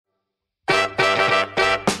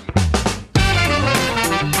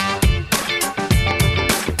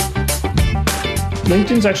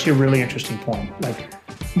LinkedIn's actually a really interesting point. Like,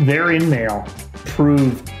 their in-mail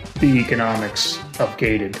proved the economics of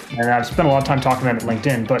gated. And I've spent a lot of time talking about it at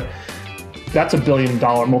LinkedIn, but that's a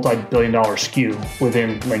multi-billion dollar SKU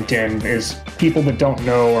within LinkedIn is people that don't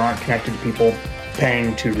know or aren't connected to people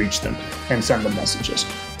paying to reach them and send them messages.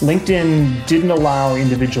 LinkedIn didn't allow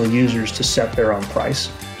individual users to set their own price.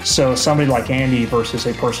 So somebody like Andy versus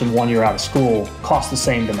a person 1 year out of school costs the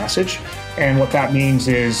same to message. And what that means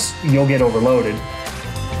is you'll get overloaded.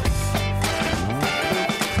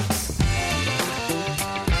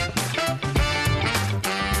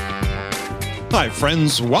 Hi,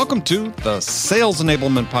 friends. Welcome to the Sales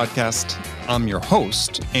Enablement Podcast. I'm your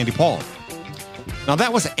host, Andy Paul. Now,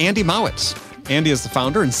 that was Andy Mowat. Andy is the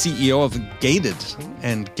founder and CEO of Gated.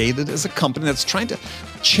 And Gated is a company that's trying to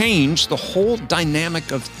change the whole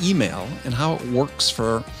dynamic of email and how it works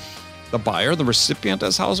for the buyer, the recipient,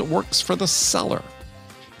 as how it works for the seller.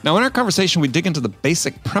 Now, in our conversation, we dig into the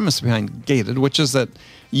basic premise behind Gated, which is that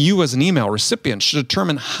you as an email recipient should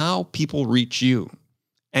determine how people reach you.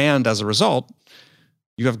 And as a result,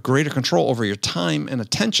 you have greater control over your time and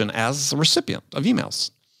attention as a recipient of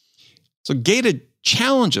emails. So Gated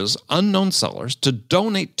challenges unknown sellers to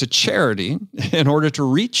donate to charity in order to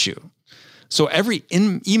reach you. So every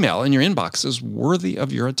email in your inbox is worthy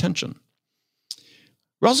of your attention.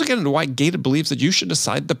 We also get into why Gated believes that you should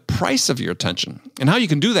decide the price of your attention and how you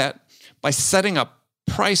can do that by setting up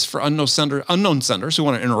price for unknown senders who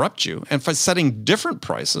want to interrupt you and by setting different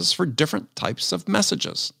prices for different types of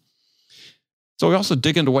messages. So we also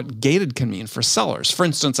dig into what Gated can mean for sellers. For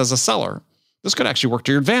instance, as a seller, this could actually work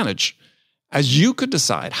to your advantage, as you could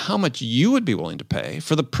decide how much you would be willing to pay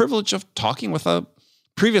for the privilege of talking with a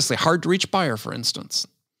previously hard-to-reach buyer, for instance.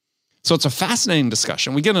 So it's a fascinating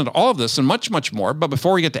discussion. We get into all of this and much, much more. But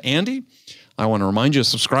before we get to Andy, I want to remind you to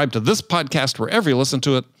subscribe to this podcast wherever you listen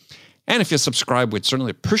to it. And if you subscribe, we'd certainly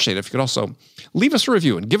appreciate it if you could also leave us a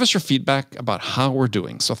review and give us your feedback about how we're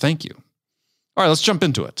doing. So thank you. All right, let's jump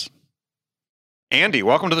into it. Andy,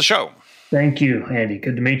 welcome to the show. Thank you, Andy.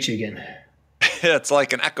 Good to meet you again. It's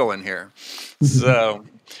like an echo in here. So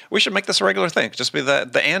we should make this a regular thing. Just be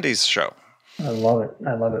the Andy's show. I love it.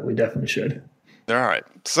 I love it. We definitely should. All right.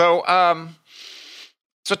 So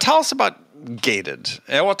tell us about Gated.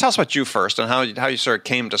 Well, tell us about you first and how you sort of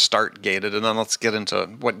came to start Gated, and then let's get into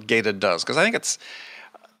what Gated does, because I think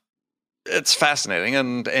it's fascinating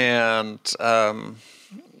and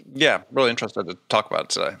really interested to talk about it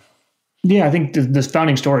today. Yeah, I think this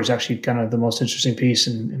founding story is actually kind of the most interesting piece,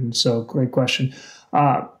 and so great question.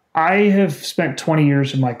 I have spent 20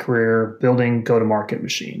 years of my career building go-to-market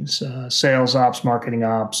machines, sales ops, marketing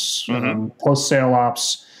ops, post-sale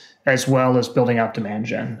ops, as well as building out demand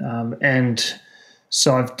gen. And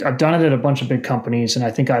so I've done it at a bunch of big companies, and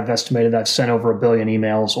I think I've estimated I've sent over 1 billion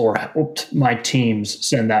emails, or helped my teams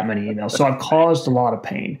send that many emails. So I've caused a lot of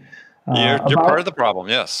pain. You're part of the problem,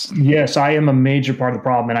 yes. Yes, I am a major part of the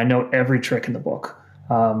problem, and I know every trick in the book,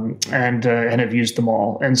 and have used them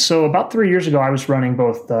all. And so about 3 years ago, I was running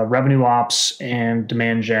both revenue ops and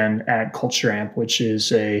demand gen at Culture Amp, which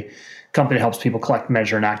is a company that helps people collect,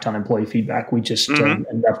 measure, and act on employee feedback. We just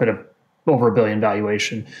ended up at over 1 billion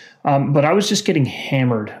valuation. But I was just getting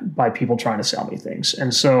hammered by people trying to sell me things.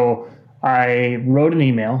 And so I wrote an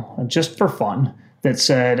email just for fun that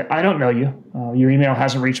said, I don't know you. Your email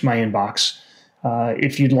hasn't reached my inbox.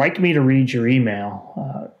 If you'd like me to read your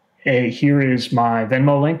email, here is my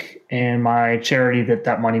Venmo link and my charity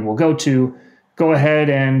that money will go to. Go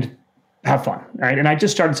ahead and have fun. Right? And I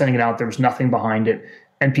just started sending it out. There was nothing behind it.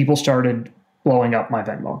 And people started blowing up my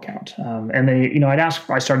Venmo account. And they,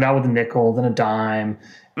 I started out with a nickel, then a dime.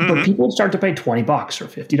 But people would start to pay $20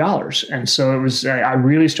 or $50. And so it was, I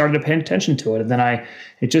really started to pay attention to it. And then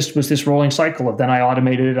it just was this rolling cycle of then I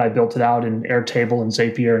automated it. I built it out in Airtable and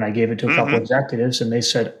Zapier, and I gave it to a couple of executives, and they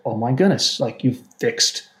said, oh my goodness, like you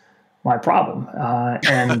fixed my problem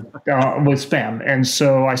and with spam. And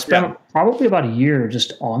so I spent probably about a year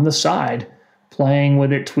just on the side playing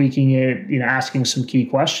with it, tweaking it, asking some key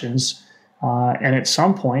questions. And at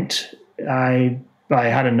some point I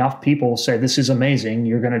had enough people say, this is amazing.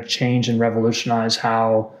 You're going to change and revolutionize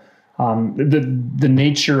how the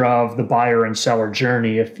nature of the buyer and seller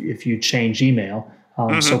journey if you change email.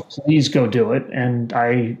 So please go do it. And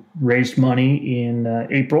I raised money in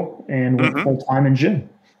April and went full time in June.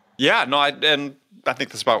 Yeah, no, I think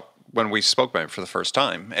that's about when we spoke about it for the first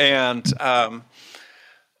time. And so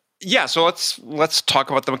let's talk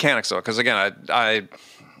about the mechanics though, because again, I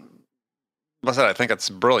think it's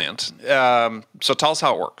brilliant. So tell us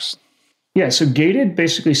how it works. Yeah, so Gated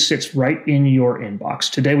basically sits right in your inbox.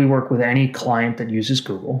 Today, we work with any client that uses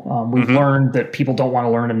Google. We've learned that people don't want to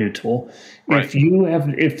learn a new tool. Right.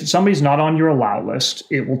 If somebody's not on your allow list,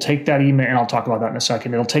 it will take that email, and I'll talk about that in a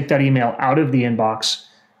second. It'll take that email out of the inbox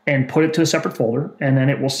and put it to a separate folder, and then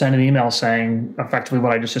it will send an email saying effectively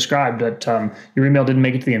what I just described, that your email didn't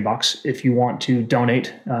make it to the inbox. If you want to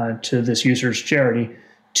donate to this user's charity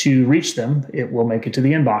to reach them, it will make it to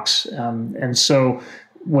the inbox. And so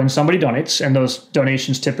when somebody donates, and those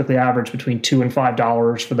donations typically average between $2 and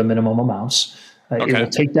 $5 for the minimum amounts, it will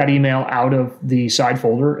take that email out of the side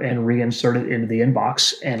folder and reinsert it into the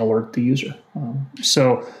inbox and alert the user.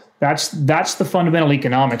 So that's the fundamental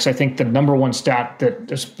economics. I think the number one stat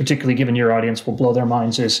that is particularly given your audience will blow their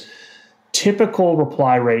minds is typical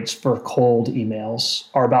reply rates for cold emails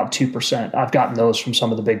are about 2%. I've gotten those from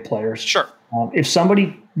some of the big players. Sure. If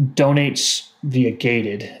somebody donates via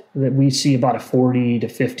Gated, that we see about a 40 to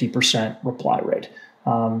 50% reply rate.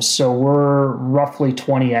 So we're roughly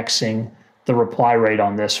 20xing the reply rate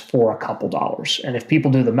on this for a couple dollars. And if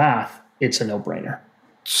people do the math, it's a no-brainer.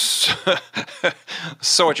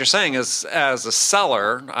 So what you're saying is, as a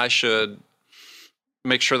seller, I should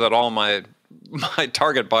make sure that all my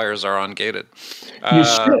target buyers are on Gated.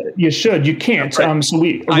 You should. You can't. Right. So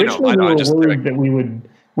we originally were worried that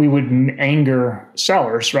we would anger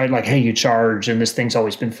sellers, right? Like, hey, you charge, and this thing's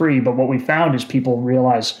always been free. But what we found is people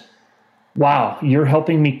realize, wow, you're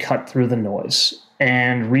helping me cut through the noise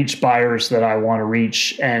and reach buyers that I want to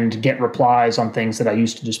reach and get replies on things that I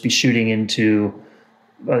used to just be shooting into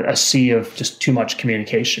a sea of just too much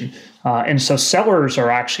communication. And so sellers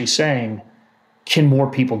are actually saying, can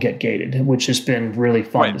more people get Gated, which has been really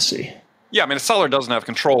fun to see. Yeah, I mean, a seller doesn't have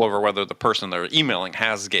control over whether the person they're emailing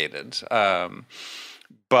has Gated.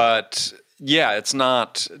 But yeah, it's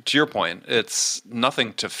not, to your point, it's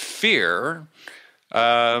nothing to fear.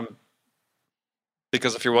 Because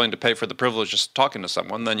if you're willing to pay for the privilege of talking to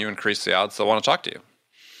someone, then you increase the odds they'll want to talk to you.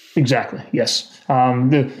 Exactly. Yes.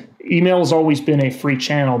 The email has always been a free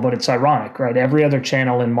channel, but it's ironic, right? Every other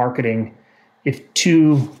channel in marketing, if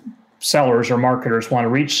two sellers or marketers want to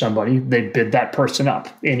reach somebody, they bid that person up.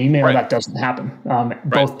 In email, that doesn't happen.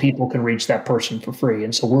 Both people can reach that person for free.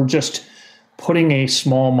 And so we're just putting a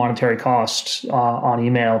small monetary cost on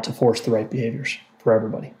email to force the right behaviors for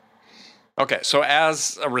everybody. Okay. So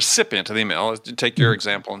as a recipient of the email, take your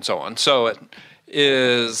example and so on. So it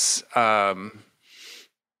is...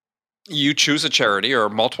 you choose a charity or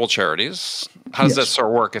multiple charities. How does that sort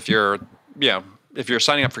of work if you're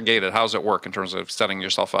signing up for Gated? How does it work in terms of setting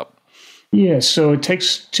yourself up? Yeah, so it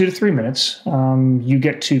takes 2 to 3 minutes. You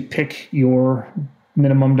get to pick your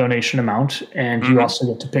minimum donation amount, and you also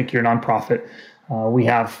get to pick your nonprofit. We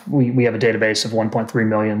have a database of 1.3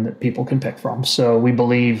 million that people can pick from. So we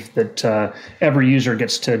believe that every user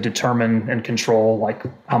gets to determine and control like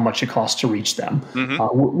how much it costs to reach them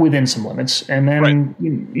within some limits. And then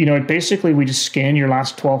basically we just scan your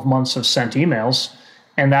last 12 months of sent emails,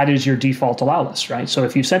 and that is your default allow list, right? So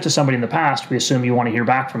if you've sent to somebody in the past, we assume you want to hear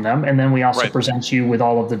back from them, and then we also present you with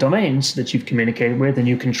all of the domains that you've communicated with, and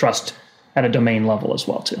you can trust at a domain level as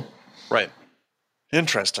well too. Right.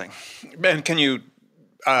 Interesting. And can you,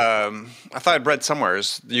 I thought I'd read somewhere,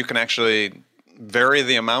 is you can actually vary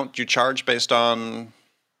the amount you charge based on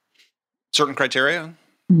certain criteria?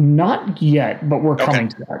 Not yet, but we're coming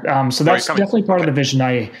to that. So that's definitely part of the vision.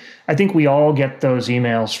 I think we all get those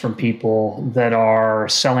emails from people that are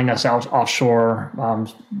selling us out offshore,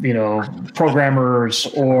 programmers,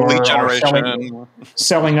 or lead generation.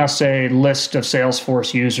 Selling us a list of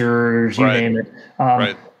Salesforce users, you name it.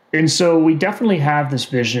 And so we definitely have this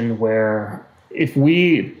vision where if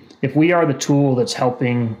we are the tool that's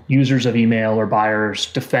helping users of email or buyers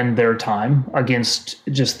defend their time against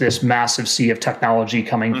just this massive sea of technology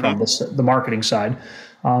coming from the marketing side,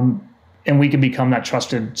 and we can become that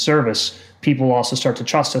trusted service, people also start to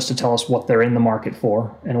trust us to tell us what they're in the market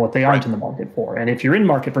for and what they aren't in the market for. And if you're in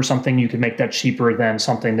market for something, you can make that cheaper than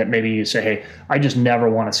something that maybe you say, hey, I just never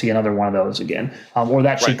want to see another one of those again. Or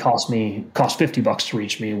that should cost $50 to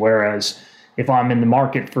reach me. Whereas if I'm in the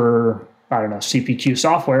market for, I don't know, CPQ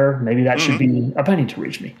software, maybe that should be a penny to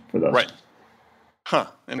reach me for those. Right. Huh.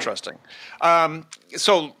 Interesting.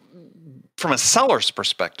 So from a seller's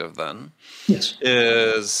perspective then,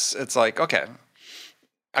 it's like, okay,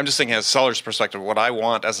 I'm just thinking as a seller's perspective, what I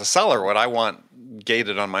want as a seller, what I want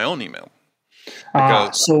gated on my own email.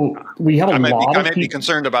 Because so we have I might be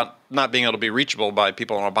concerned about not being able to be reachable by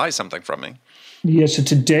people who want to buy something from me. Yeah, so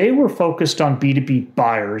today we're focused on B2B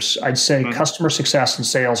buyers. I'd say customer success and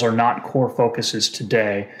sales are not core focuses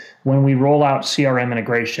today. When we roll out CRM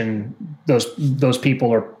integration, those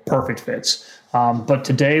people are perfect fits. But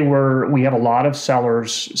today we have a lot of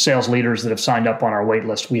sales leaders that have signed up on our wait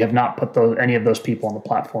list. We have not put any of those people on the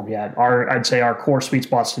platform yet. I'd say our core sweet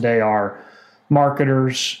spots today are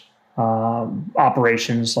marketers,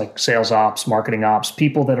 operations like sales ops, marketing ops,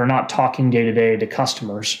 people that are not talking day to day to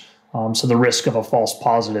customers. So the risk of a false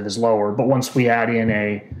positive is lower. But once we add in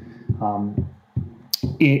a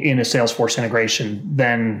Salesforce integration,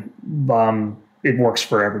 then it works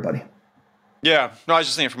for everybody. Yeah. No, I was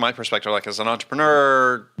just thinking from my perspective, like as an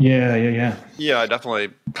entrepreneur. Yeah. Yeah, I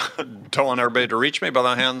definitely don't want everybody to reach me. But on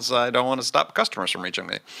the other hand, I don't want to stop customers from reaching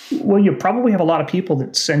me. Well, you probably have a lot of people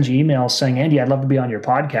that send you emails saying, Andy, I'd love to be on your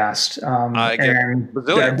podcast. I get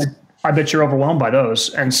bazillions. I bet you're overwhelmed by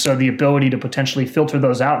those. And so the ability to potentially filter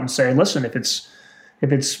those out and say, listen, if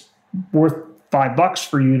it's worth $5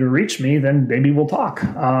 for you to reach me, then maybe we'll talk.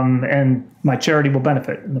 And my charity will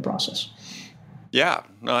benefit in the process. Yeah.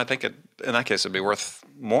 No, I think in that case, it'd be worth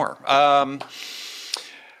more.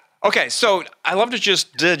 Okay, so I love that you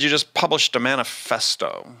just published a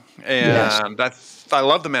manifesto, and yes. I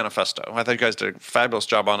love the manifesto. I think you guys did a fabulous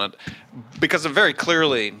job on it because it very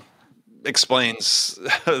clearly explains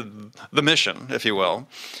the mission, if you will.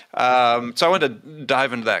 So I want to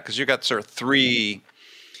dive into that because you got sort of three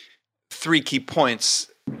key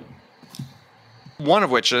points. One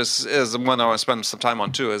of which is the one I want to spend some time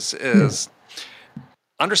on too is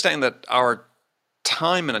understanding that our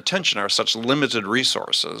time and attention are such limited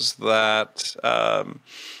resources that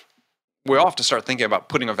we all have to start thinking about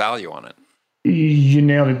putting a value on it. You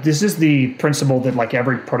nailed it. This is the principle that like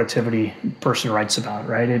every productivity person writes about,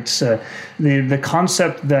 right? It's the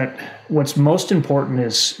concept that what's most important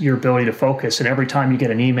is your ability to focus. And every time you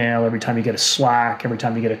get an email, every time you get a Slack, every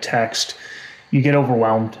time you get a text, you get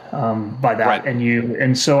overwhelmed by that. Right.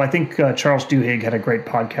 And so I think Charles Duhigg had a great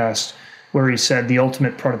podcast where he said the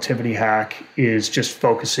ultimate productivity hack is just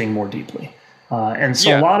focusing more deeply. And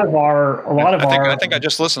so a lot of our I think I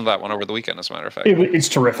just listened to that one over the weekend, as a matter of fact. It's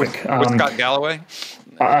terrific. With Scott Galloway?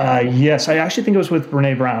 Yes, I actually think it was with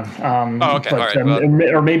Brene Brown. Okay, but, all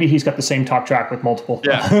right. Or maybe he's got the same talk track with multiple.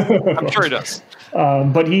 Yeah, I'm sure he does.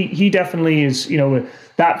 But he definitely is,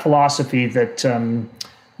 that philosophy that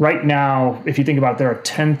right now, if you think about it, there are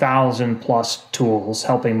 10,000 plus tools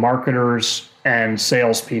helping marketers and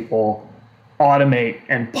salespeople automate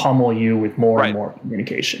and pummel you with more and more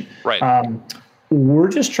communication. Right. We're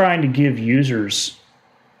just trying to give users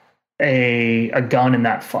a gun in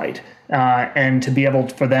that fight, and to be able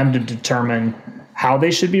for them to determine how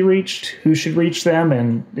they should be reached, who should reach them,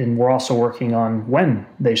 and we're also working on when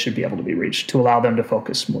they should be able to be reached to allow them to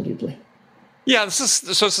focus more deeply. Yeah, this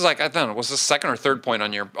is like, I don't know, was this second or third point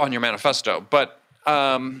on your manifesto? But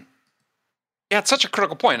it's such a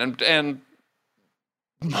critical point, and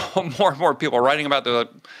more and more people are writing about the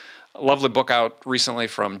lovely book out recently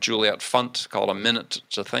from Juliet Funt called A Minute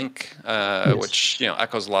to Think, which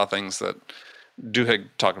echoes a lot of things that Duhigg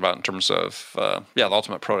talked about in terms of the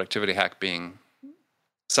ultimate productivity hack being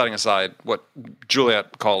setting aside what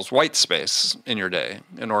Juliet calls white space in your day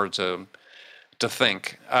in order to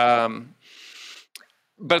think. But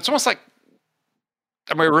it's almost like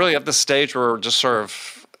we're really at this stage where we're just sort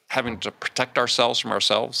of having to protect ourselves from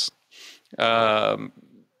ourselves.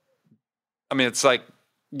 It's like,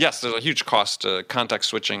 yes, there's a huge cost to context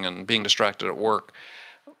switching and being distracted at work,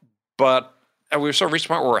 but we've sort of reached a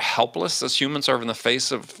point where we're helpless as humans sort of in the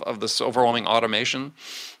face of this overwhelming automation.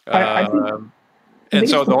 And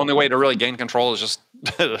so the only way to really gain control is just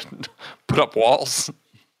put up walls.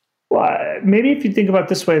 Well, maybe if you think about it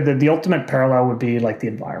this way, the ultimate parallel would be like the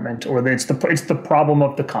environment, or it's the problem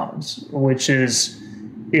of the commons, which is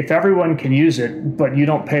if everyone can use it, but you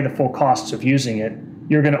don't pay the full costs of using it,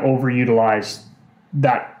 you're going to overutilize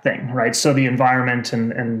that thing, right? So the environment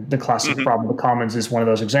and the classic problem of the commons is one of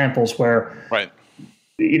those examples where,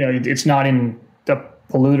 it's not in the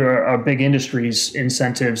polluter or big industries'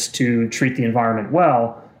 incentives to treat the environment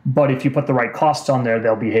well, but if you put the right costs on there,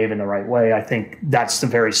 they'll behave in the right way. I think that's the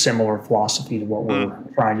very similar philosophy to what we're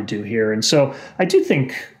trying to do here. And so I do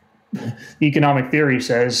think economic theory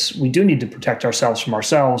says we do need to protect ourselves from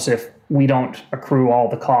ourselves if we don't accrue all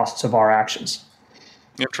the costs of our actions.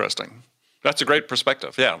 Interesting. That's a great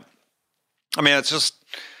perspective. Yeah. Obviously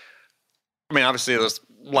there's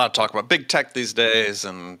a lot of talk about big tech these days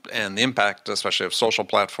and the impact, especially of social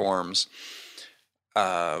platforms.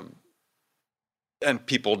 And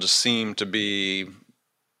people just seem to be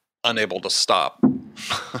unable to stop. and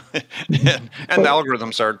the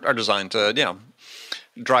algorithms are designed to,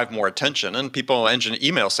 drive more attention. And people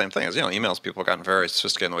email, same thing as, emails, people have gotten very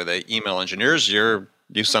sophisticated in the way they email engineers. You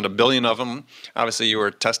send 1 billion of them. Obviously, you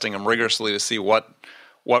were testing them rigorously to see what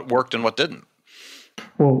worked and what didn't.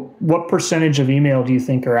 Well, what percentage of email do you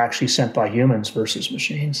think are actually sent by humans versus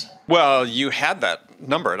machines? Well, you had that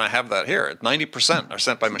number, and I have that here. 90% are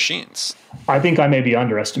sent by machines. I think I may be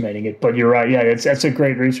underestimating it, but you're right. Yeah, that's a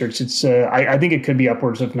great research. I think it could be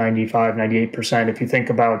upwards of 95, 98%. If you think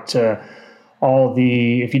about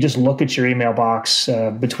if you just look at your email box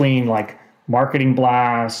between like marketing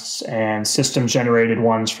blasts and system generated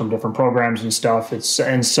ones from different programs and stuff.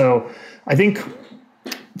 And so I think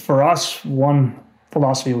for us, one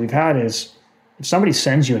philosophy we've had is if somebody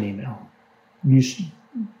sends you an email,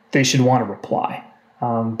 they should want to reply.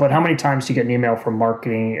 But how many times do you get an email from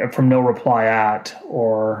marketing from no reply at,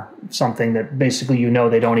 or something that basically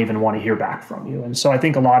they don't even want to hear back from you? And so I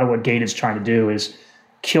think a lot of what Gate is trying to do is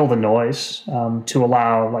kill the noise to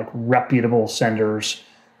allow like reputable senders,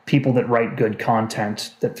 people that write good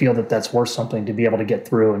content, that feel that that's worth something, to be able to get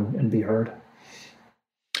through and be heard.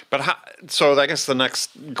 But so I guess the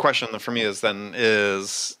next question for me is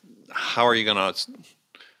how are you going to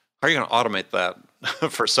automate that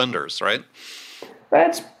for senders, right?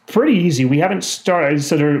 That's pretty easy. We haven't started.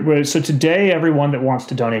 So today, everyone that wants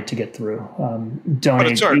to donate to get through,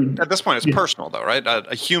 donate. But at this point, it's personal, though, right?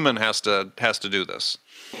 A human has to do this.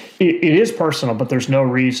 It is personal, but there's no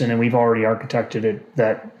reason, and we've already architected it,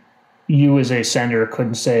 that you as a sender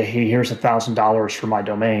couldn't say, "Hey, here's $1,000 for my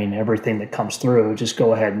domain. Everything that comes through, just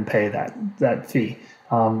go ahead and pay that fee."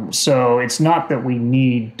 So it's not that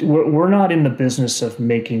we're not in the business of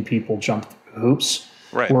making people jump through hoops.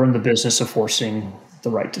 Right. We're in the business of forcing the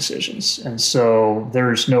right decisions. And so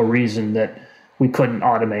there's no reason that we couldn't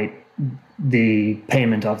automate the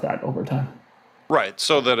payment of that over time. Right.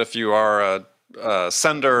 So that if you are a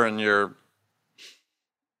sender and you're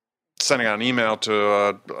sending out an email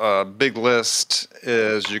to a big list,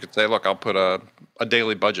 you could say, look, I'll put a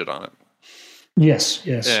daily budget on it. Yes.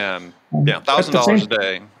 And $1,000 a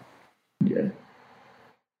day. Yeah.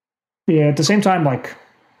 Yeah. At the same time, like,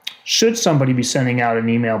 should somebody be sending out an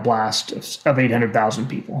email blast of 800,000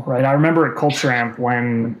 people, right? I remember at Culture Amp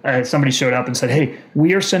when somebody showed up and said, "Hey,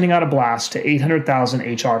 we are sending out a blast to 800,000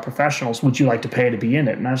 HR professionals. Would you like to pay to be in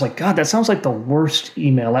it?" And I was like, God, that sounds like the worst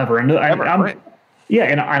email ever. And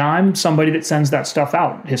I'm somebody that sends that stuff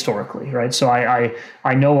out historically, right? So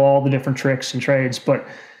I know all the different tricks and trades, but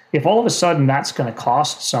if all of a sudden that's going to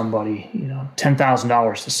cost somebody,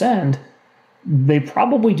 $10,000 to send, they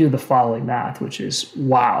probably do the following math, which is,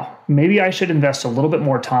 wow, maybe I should invest a little bit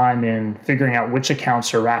more time in figuring out which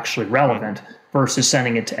accounts are actually relevant versus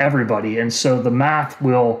sending it to everybody. And so the math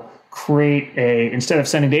will create instead of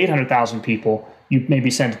sending to 800,000 people, you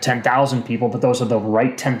maybe send to 10,000 people, but those are the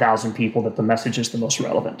right 10,000 people that the message is the most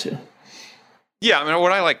relevant to. Yeah, I mean,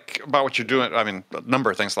 what I like about what you're doing, I mean, a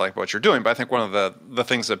number of things I like about what you're doing, but I think one of the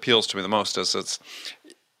things that appeals to me the most is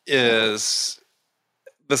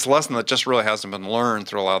this lesson that just really hasn't been learned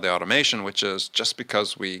through a lot of the automation, which is just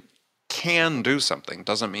because we can do something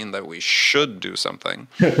doesn't mean that we should do something.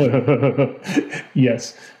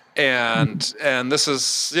 Yes. And this is,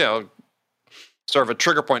 sort of a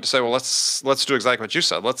trigger point to say, well, let's do exactly what you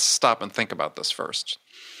said. Let's stop and think about this first.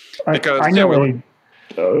 Because I know.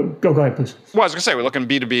 Go ahead, please. Well, I was going to say, we look in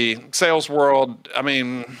B2B sales world. I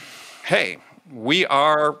mean, hey, we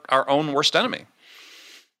are our own worst enemy.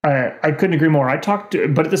 I couldn't agree more.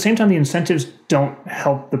 But at the same time, the incentives don't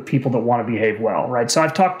help the people that want to behave well, right? So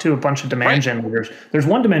I've talked to a bunch of demand gen leaders. There's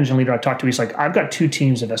one demand gen leader I talked to. He's like, I've got 2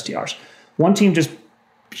 teams of SDRs. One team just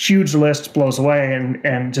huge lists, blows away,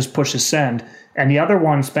 and just pushes send. And the other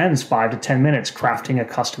one spends 5 to 10 minutes crafting a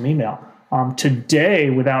custom email. Today,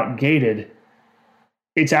 without Gated,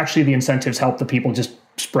 it's actually the incentives help the people just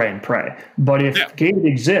spray and pray. But if Gated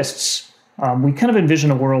exists, we kind of envision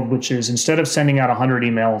a world which is, instead of sending out 100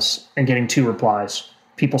 emails and getting 2 replies,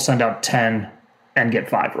 people send out 10 and get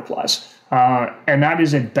 5 replies. And that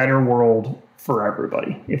is a better world for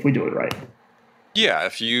everybody if we do it right. Yeah,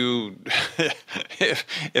 if you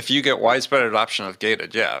if you get widespread adoption of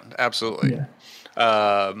Gated, yeah, absolutely. Yeah.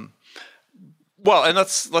 Well, and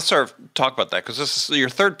let's sort of talk about that, because this is your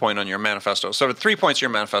third point on your manifesto. So the 3 points of your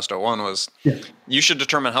manifesto. One was you should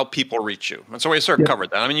determine how people reach you. And so we sort of covered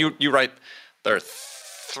that. I mean, you write there are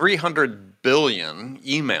 300 billion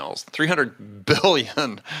emails, 300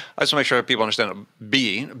 billion. I just want to make sure people understand it.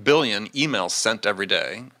 Billion emails sent every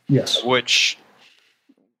day. Yes. Which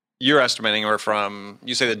you're estimating are from,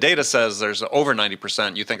 you say the data says there's over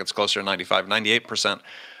 90%. You think it's closer to 95, 98%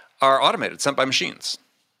 are automated, sent by machines.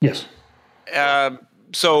 Yes.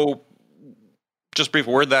 So, just brief,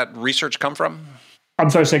 where'd that research come from?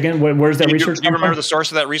 I'm sorry, say again. Where's that research? Do you remember the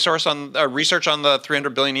source of that research on the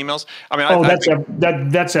 300 billion emails? I mean,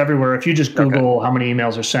 that's everywhere. If you just Google how many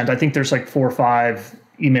emails are sent, I think there's like 4 or 5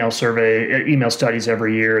 email studies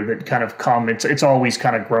every year that kind of come. It's always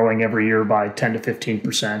kind of growing every year by 10 to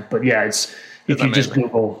 15%. But yeah, if you just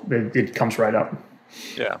Google, it comes right up.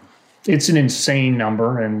 Yeah, it's an insane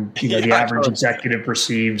number, and the average executive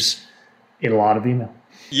receives a lot of email.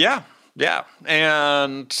 Yeah,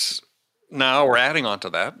 and now we're adding on to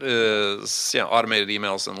that is automated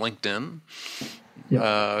emails in LinkedIn.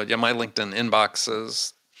 Yep. My LinkedIn inbox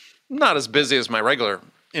is not as busy as my regular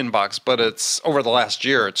inbox, but it's over the last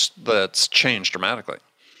year that's changed dramatically.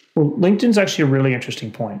 Well, LinkedIn's actually a really interesting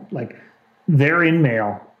point. Like their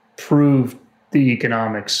InMail proved the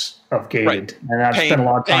economics of Gated, right. And I've spent a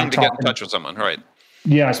lot of time to get in touch with someone, right?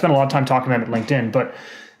 Yeah, I spent a lot of time talking to them at LinkedIn, but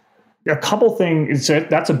a couple things.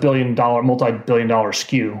 That's a multi-billion-dollar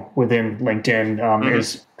SKU within LinkedIn.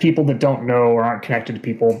 Is people that don't know or aren't connected to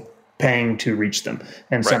people paying to reach them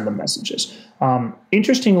and send them messages.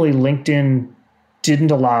 Interestingly, LinkedIn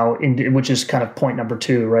didn't allow, which is kind of point number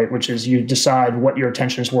 2, right? Which is you decide what your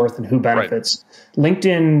attention is worth and who benefits. Right.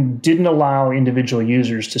 LinkedIn didn't allow individual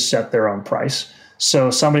users to set their own price.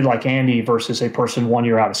 So somebody like Andy versus a person 1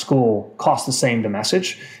 year out of school costs the same to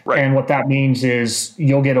message. Right. And what that means is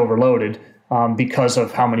you'll get overloaded because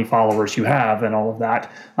of how many followers you have and all of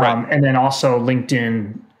that. Right. And then also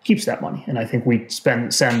LinkedIn keeps that money. And I think we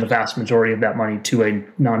send the vast majority of that money to a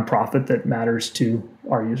nonprofit that matters to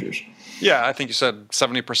our users. Yeah, I think you said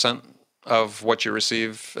 70% of what you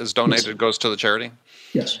receive is donated goes to the charity.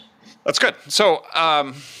 Yes. That's good. So,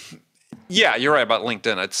 yeah, you're right about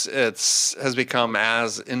LinkedIn. It's has become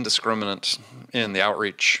as indiscriminate in the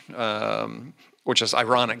outreach, which is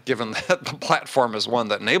ironic given that the platform is one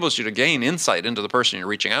that enables you to gain insight into the person you're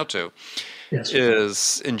reaching out to. Yes.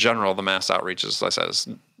 Is in general the mass outreach, as I said, is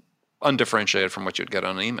undifferentiated from what you'd get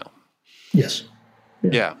on an email. Yes.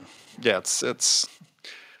 Yeah.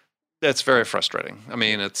 It's very frustrating. I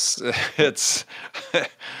mean, it's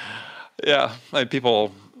yeah.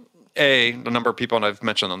 People. The number of people, and I've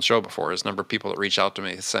mentioned on the show before, is the number of people that reach out to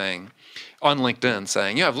me on LinkedIn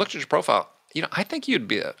saying, I've looked at your profile. I think you'd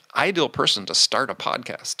be an ideal person to start a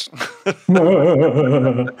podcast.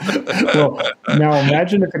 Well, now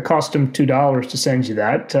imagine if it cost them $2 to send you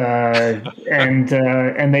that,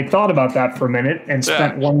 and they thought about that for a minute and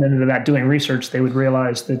spent 1 minute of that doing research. They would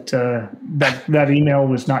realize that that email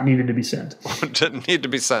was not needed to be sent. Didn't need to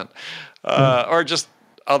be sent, or just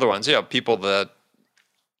other ones. People that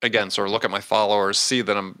again sort of look at my followers, see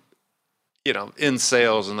that I'm in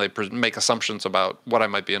sales, and they make assumptions about what I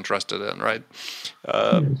might be interested in, right?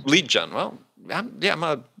 Lead gen. Well, I'm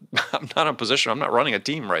not in a position. I'm not running a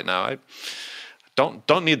team right now. I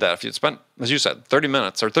don't need that. If you'd spent, as you said, 30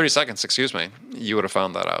 minutes or 30 seconds, you would have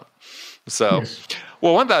found that out. So,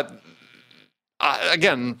 well, one that,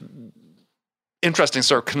 again, interesting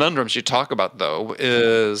sort of conundrums you talk about, though,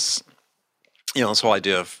 is, this whole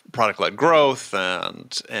idea of product-led growth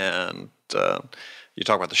and you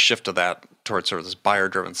talk about the shift of that towards sort of this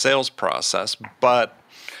buyer-driven sales process, but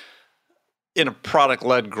in a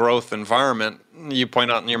product-led growth environment, you point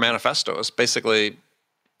out in your manifesto, is basically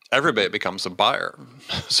everybody becomes a buyer.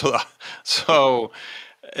 So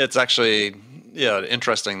it's actually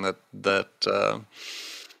interesting that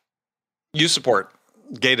you support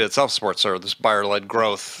Gated itself supports sort of this buyer-led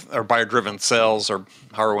growth or buyer-driven sales, or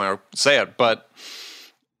however you want to say it, but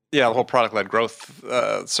the whole product-led growth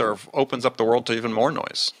sort of opens up the world to even more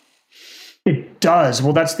noise. It does.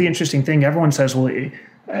 Well, that's the interesting thing. Everyone says, well,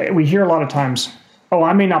 we hear a lot of times,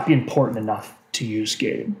 I may not be important enough to use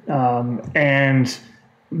Gated. And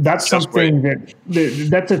that's something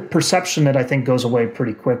that's a perception that I think goes away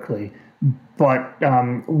pretty quickly. But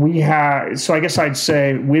so I guess I'd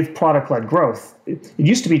say with product-led growth, it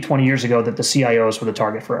used to be 20 years ago that the CIOs were the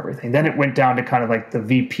target for everything. Then it went down to kind of like the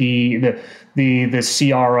VP, the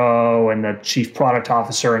CRO, and the chief product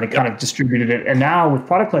officer, and it kind of distributed it. And now with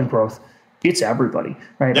product-led growth, it's everybody,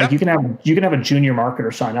 right? Like you can have a junior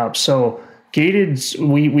marketer sign up. So Gated,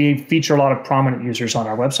 we feature a lot of prominent users on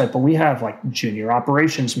our website, but we have like junior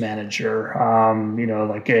operations manager,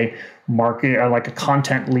 like a market, like a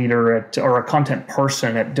content leader or a content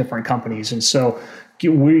person at different companies. And so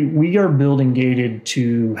we are building Gated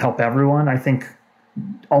to help everyone. I think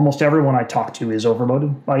almost everyone I talk to is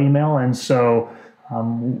overloaded by email. And so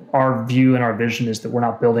our view and our vision is that we're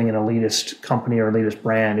not building an elitist company or elitist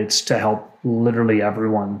brand. It's to help literally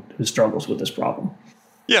everyone who struggles with this problem.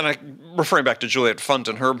 Yeah, and referring back to Juliet Funt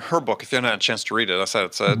and her book, if you haven't had a chance to read it, I said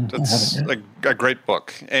it's a great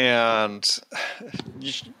book, and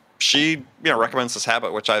she recommends this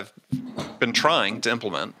habit, which I've been trying to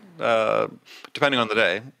implement, depending on the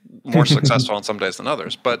day, more successful on some days than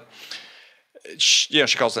others. But she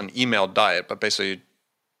calls it an email diet, but basically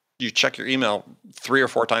you check your email 3 or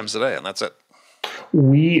 4 times a day, and that's it.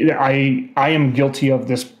 I am guilty of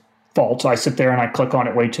this fault. I sit there and I click on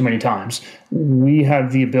it way too many times. We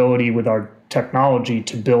have the ability with our technology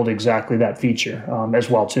to build exactly that feature as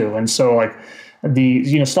well too. And so like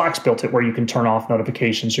Slack's built it where you can turn off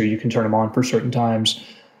notifications or you can turn them on for certain times.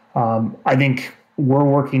 I think we're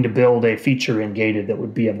working to build a feature in Gated that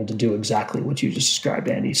would be able to do exactly what you just described,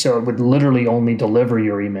 Andy. So it would literally only deliver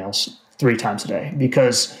your emails 3 times a day,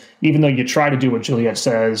 because even though you try to do what Juliet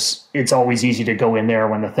says, it's always easy to go in there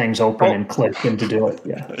when the thing's open and click and to do it.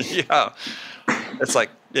 Yeah. Yeah. It's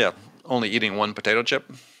like, only eating one potato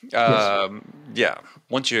chip. Yes. Yeah.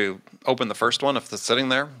 Once you open the first one, if it's sitting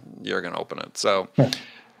there, you're going to open it. So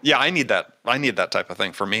I need that. I need that type of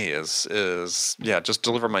thing for me is just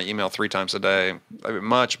deliver my email 3 times a day. I'd be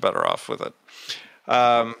much better off with it.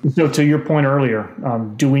 So to your point earlier,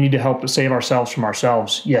 do we need to help to save ourselves from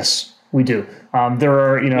ourselves? Yes, we do. There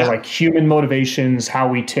are, like human motivations, how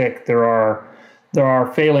we tick. There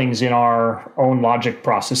are failings in our own logic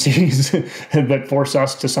processes that force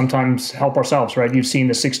us to sometimes help ourselves, right? You've seen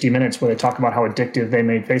the 60 Minutes where they talk about how addictive they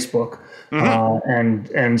made Facebook.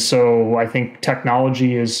 And so I think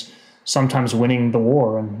technology is sometimes winning the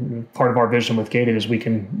war. And part of our vision with Gated is we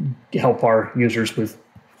can help our users to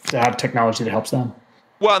have technology that helps them.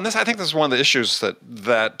 Well, and I think this is one of the issues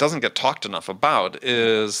that doesn't get talked enough about,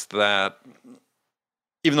 is that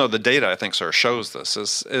even though the data I think sort of shows this,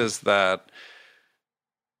 is that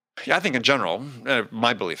I think in general,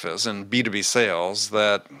 my belief is in B2B sales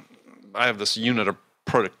that I have this unit of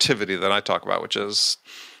productivity that I talk about, which is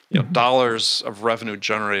dollars of revenue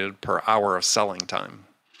generated per hour of selling time.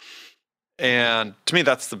 And to me,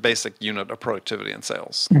 that's the basic unit of productivity in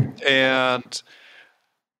sales. And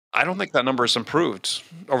I don't think that number has improved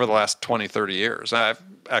over the last 20, 30 years. I've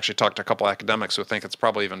actually talked to a couple academics who think it's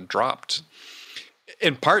probably even dropped,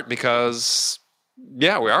 in part because, we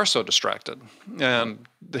are so distracted. And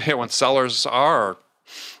when sellers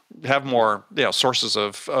have more sources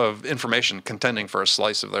of information contending for a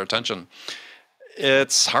slice of their attention,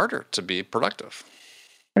 it's harder to be productive.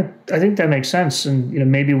 I think that makes sense.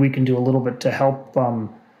 And maybe we can do a little bit to help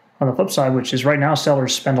on the flip side, which is right now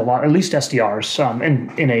sellers spend a lot, at least SDRs,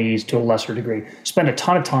 and AEs to a lesser degree, spend a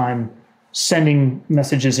ton of time sending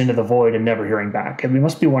messages into the void and never hearing back. I mean, it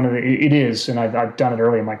must be it is, and I've done it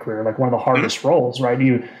early in my career, like one of the hardest roles, right?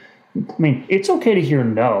 It's okay to hear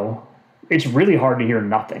no. It's really hard to hear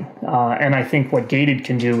nothing. And I think what Gated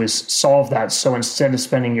can do is solve that. So instead of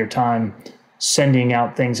spending your time sending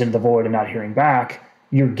out things into the void and not hearing back,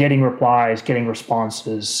 you're getting replies, getting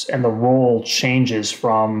responses, and the role changes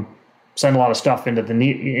from send a lot of stuff into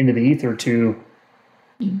the ether to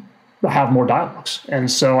have more dialogues.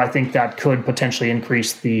 And so I think that could potentially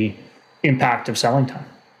increase the impact of selling time.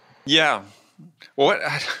 Yeah. Well,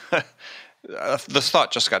 this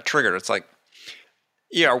thought just got triggered. It's like,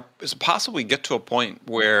 is it possible we get to a point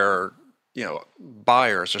where,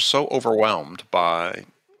 buyers are so overwhelmed by,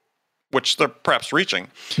 which they're perhaps reaching.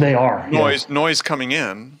 They are. Noise coming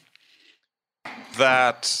in,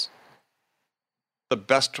 that the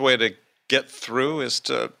best way to get through is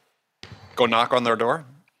to go knock on their door?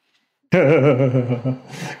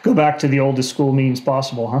 Go back to the oldest school means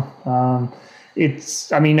possible, huh?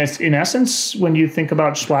 It's in essence, when you think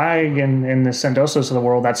about Swag and the Sendosas of the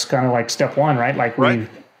world, that's kind of like step one, right? Like we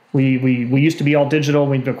used to be all digital.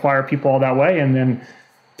 We'd acquire people all that way. And then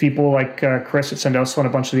people like Chris at Sendosa and a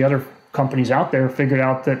bunch of the other companies out there figured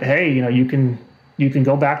out that, hey, you can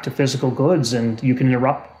go back to physical goods and you can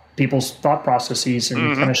interrupt people's thought processes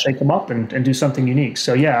and kind of shake them up and do something unique.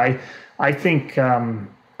 So I think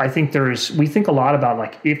we think a lot about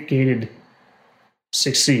like if Gated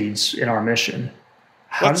succeeds in our mission,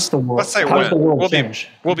 how does the world change?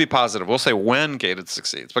 We'll be positive. We'll say when Gated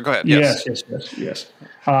succeeds, but go ahead. Yes.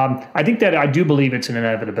 I think that I do believe it's an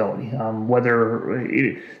inevitability.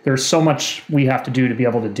 There's so much we have to do to be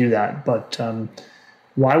able to do that, but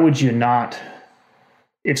why would you not?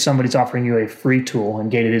 If somebody's offering you a free tool,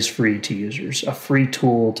 and Gated is free to users, a free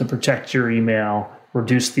tool to protect your email,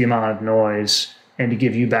 reduce the amount of noise, and to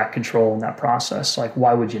give you back control in that process, like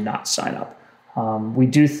why would you not sign up? We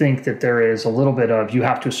do think that there is a little bit of you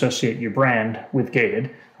have to associate your brand with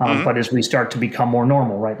Gated, but as we start to become more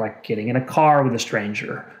normal, right, like getting in a car with a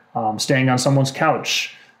stranger, staying on someone's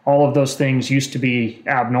couch, all of those things used to be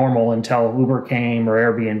abnormal until Uber came or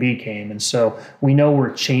Airbnb came. And so we know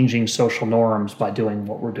we're changing social norms by doing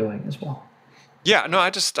what we're doing as well. Yeah, no,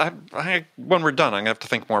 I when we're done, I'm going to have to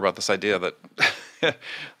think more about this idea that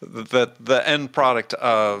that the end product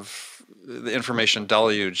of the information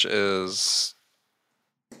deluge is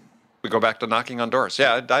we go back to knocking on doors.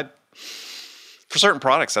 Yeah, for certain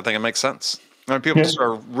products, I think it makes sense. I mean, people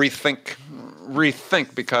sort of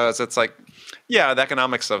rethink because it's like, yeah, the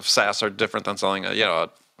economics of SaaS are different than selling an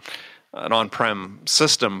on-prem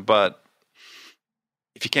system, but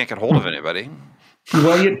if you can't get hold of anybody,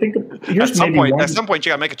 well, you think at some point you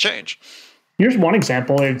got to make a change. Here's one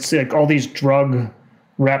example. It's like all these drug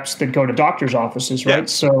reps that go to doctors' offices, right? Yeah.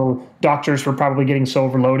 So doctors were probably getting so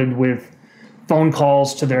overloaded with phone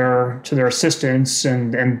calls to their assistants,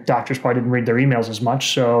 and doctors probably didn't read their emails as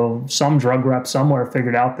much. So some drug rep somewhere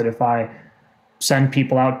figured out that if I send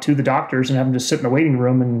people out to the doctors and have them just sit in the waiting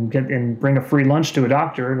room and bring a free lunch to a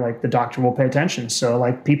doctor, like the doctor will pay attention. So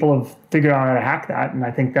like people have figured out how to hack that, and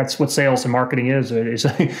I think that's what sales and marketing is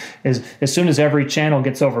as soon as every channel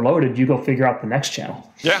gets overloaded, you go figure out the next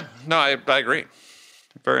channel. Yeah, no, I agree.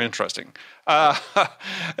 Very interesting.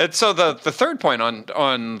 And so the third point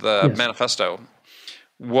on the manifesto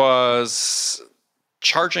was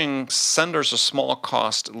charging senders a small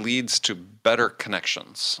cost leads to better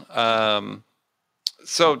connections.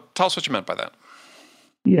 So tell us what you meant by that.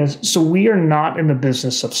 Yes. So we are not in the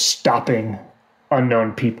business of stopping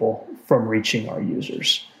unknown people from reaching our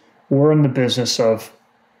users. We're in the business of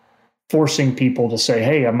forcing people to say,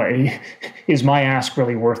 hey, is my ask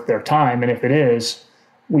really worth their time? And if it is,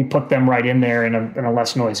 we put them right in there in a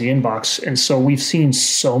less noisy inbox. And so we've seen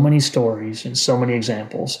so many stories and so many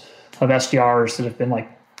examples of SDRs that have been like,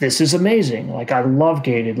 this is amazing. Like, I love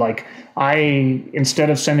Gated. Like, instead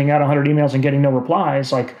of sending out 100 emails and getting no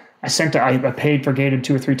replies, like I paid for Gated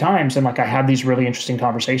 2 or 3 times, and like I had these really interesting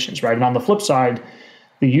conversations, right? And on the flip side,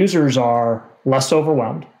 the users are less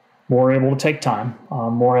overwhelmed, more able to take time,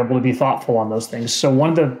 more able to be thoughtful on those things. So one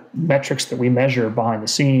of the metrics that we measure behind the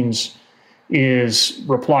scenes is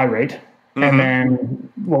reply rate, and then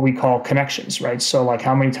what we call connections, right? So like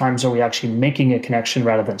how many times are we actually making a connection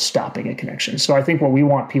rather than stopping a connection? So I think what we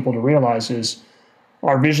want people to realize is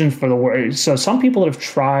our vision for the world. So some people that have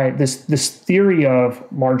tried this theory of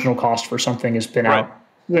marginal cost for something has been out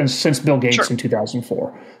since Bill Gates in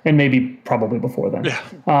 2004, and probably before then.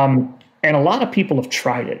 Yeah. And a lot of people have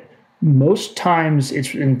tried it. Most times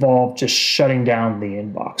it's involved just shutting down the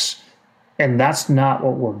inbox. And that's not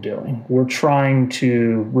what we're doing. We're trying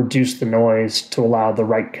to reduce the noise to allow the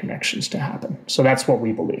right connections to happen. So that's what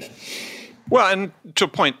we believe. Well, and to a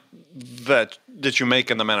point that you make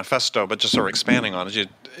in the manifesto, but just sort of expanding on it,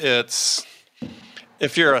 it's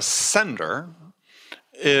if you're a sender,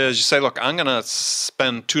 is you say, look, I'm going to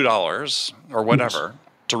spend $2 or whatever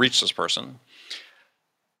to reach this person.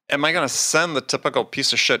 Am I going to send the typical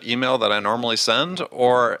piece of shit email that I normally send,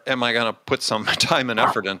 or am I going to put some time and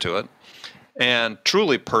effort into it and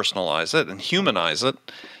truly personalize it and humanize it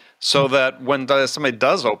so that when somebody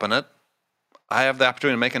does open it, I have the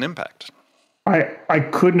opportunity to make an impact? I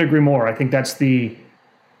couldn't agree more. I think that's the,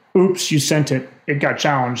 oops, you sent it, it got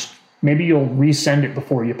challenged. Maybe you'll resend it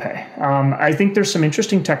before you pay. I think there's some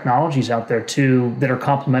interesting technologies out there too that are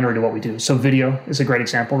complementary to what we do. So video is a great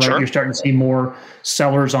example, right? Sure. You're starting to see more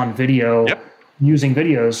sellers on video using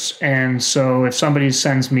videos. And so if somebody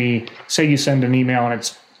sends me, say you send an email and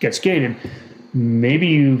it gets gated, maybe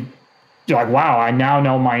you're like, wow, I now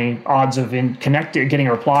know my odds of getting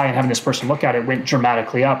a reply and having this person look at it went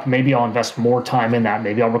dramatically up. Maybe I'll invest more time in that.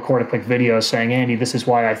 Maybe I'll record a quick video saying, Andy, this is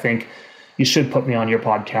why I think you should put me on your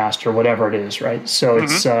podcast, or whatever it is, right? So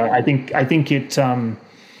it's I think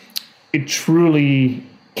it truly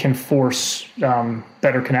can force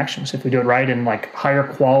better connections if we do it right, and like higher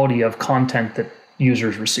quality of content that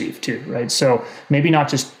users receive too, right? So maybe not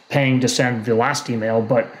just paying to send the last email,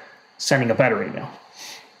 but sending a better email.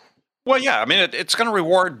 Well, yeah, I mean, it's going to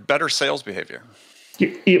reward better sales behavior.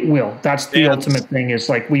 It will. That's the ultimate thing, is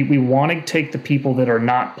like we want to take the people that are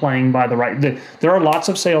not playing by the right. There are lots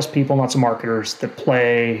of salespeople, lots of marketers that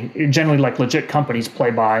play, generally like legit companies play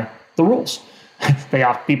by the rules. They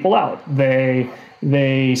opt people out.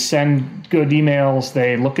 They send good emails.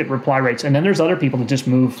 They look at reply rates. And then there's other people that just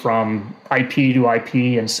move from IP to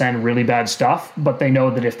IP and send really bad stuff, but they know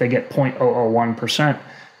that if they get 0.001%,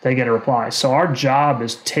 they get a reply. So our job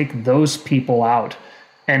is take those people out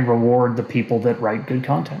and reward the people that write good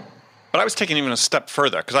content. But I was taking even a step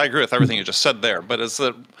further, because I agree with everything you just said there, but is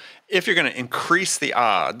that if you're going to increase the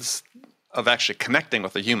odds of actually connecting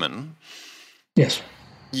with a human, yes,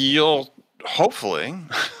 you'll hopefully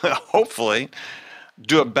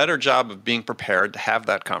do a better job of being prepared to have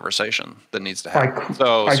that conversation that needs to happen.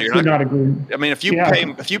 I could not agree. I mean, if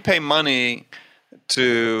you pay money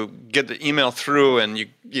to get the email through and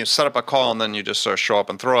you set up a call and then you just sort of show up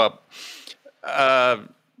and throw up,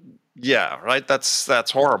 yeah, right.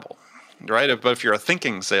 That's horrible. right? But if you're a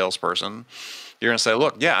thinking salesperson, you're going to say,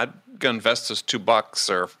 look, yeah, I'm going to invest this $2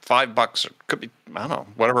 or $5 or could be, I don't know,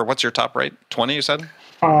 whatever. What's your top rate? 20, you said?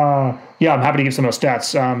 Yeah, I'm happy to give some of those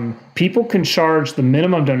stats. People can charge, the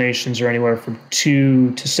minimum donations are anywhere from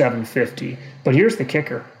 $2 to $7.50. But here's the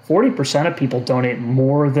kicker. 40% of people donate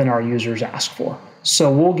more than our users ask for.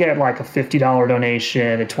 So we'll get like a $50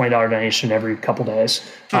 donation, a $20 donation every couple days.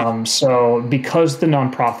 So because the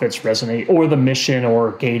nonprofits resonate, or the mission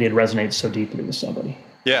or Gated resonates so deeply with somebody.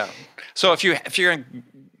 Yeah. So if you're going to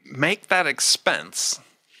make that expense,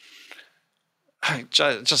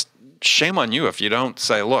 just shame on you if you don't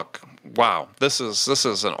say, look, wow, this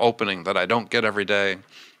is an opening that I don't get every day.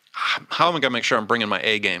 How am I going to make sure I'm bringing my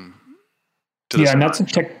A game to this? Yeah, and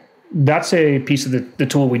that's a piece of the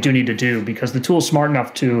tool we do need to do, because the tool is smart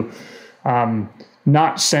enough to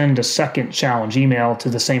not send a second challenge email to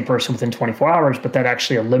the same person within 24 hours, but that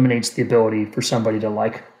actually eliminates the ability for somebody to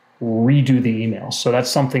like redo the email. So that's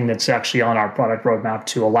something that's actually on our product roadmap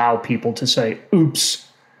to allow people to say, oops,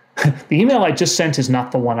 the email I just sent is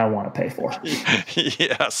not the one I want to pay for.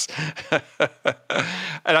 Yes.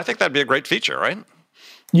 And I think that'd be a great feature, right?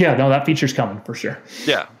 Yeah, no, that feature's coming for sure.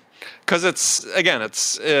 Yeah. Because it's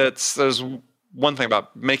there's one thing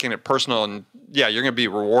about making it personal, and yeah, you're going to be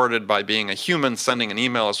rewarded by being a human sending an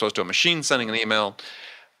email as opposed to a machine sending an email.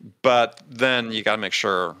 But then you got to make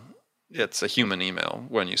sure it's a human email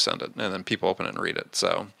when you send it, and then people open it and read it.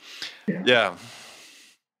 So, yeah.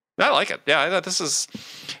 I like it. Yeah, this is.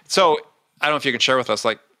 So I don't know if you can share with us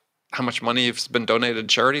like how much money has been donated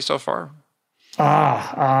to charity so far.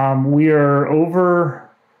 We are over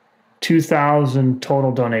 2,000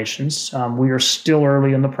 total donations. We are still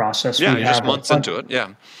early in the process. Yeah, you're just months into it.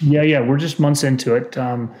 Yeah. Yeah, we're just months into it.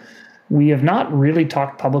 We have not really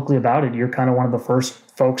talked publicly about it. You're kind of one of the first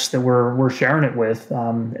folks that we're sharing it with,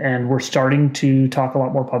 and we're starting to talk a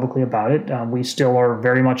lot more publicly about it. We still are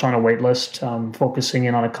very much on a wait list, focusing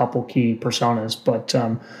in on a couple key personas, but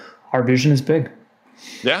our vision is big.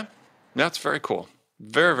 Yeah, that's very cool.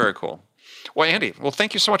 Very, very cool. Well, Andy,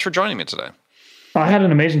 thank you so much for joining me today. I had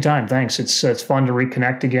an amazing time. Thanks. It's fun to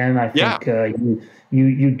reconnect again. I think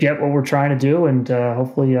you get what we're trying to do, and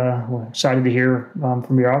hopefully we're excited to hear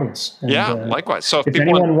from your audience. And, likewise. So if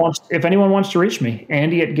anyone wants to reach me,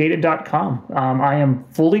 Andy@gated.com. I am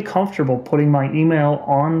fully comfortable putting my email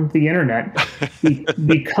on the internet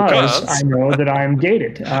because I know that I am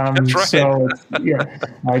gated. That's right. So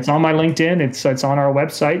it's on my LinkedIn. It's on our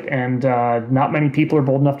website, and not many people are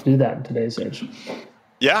bold enough to do that in today's age.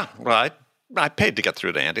 Yeah, well, I paid to get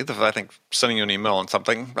through to Andy. I think sending you an email on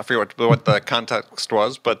something. I forget what the context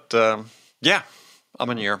was, but I'm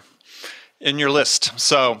in your list.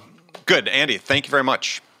 So good, Andy. Thank you very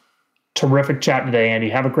much. Terrific chat today, Andy.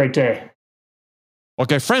 Have a great day.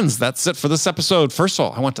 Okay, friends, that's it for this episode. First of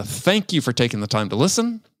all, I want to thank you for taking the time to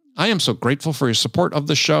listen. I am so grateful for your support of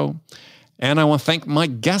the show, and I want to thank my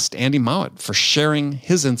guest, Andy Mowat, for sharing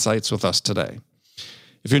his insights with us today.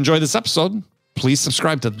 If you enjoyed this episode, please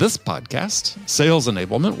subscribe to this podcast, Sales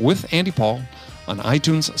Enablement with Andy Paul, on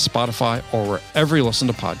iTunes, Spotify, or wherever you listen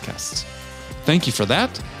to podcasts. Thank you for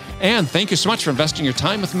that, and thank you so much for investing your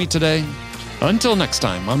time with me today. Until next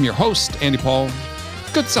time, I'm your host, Andy Paul.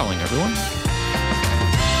 Good selling, everyone.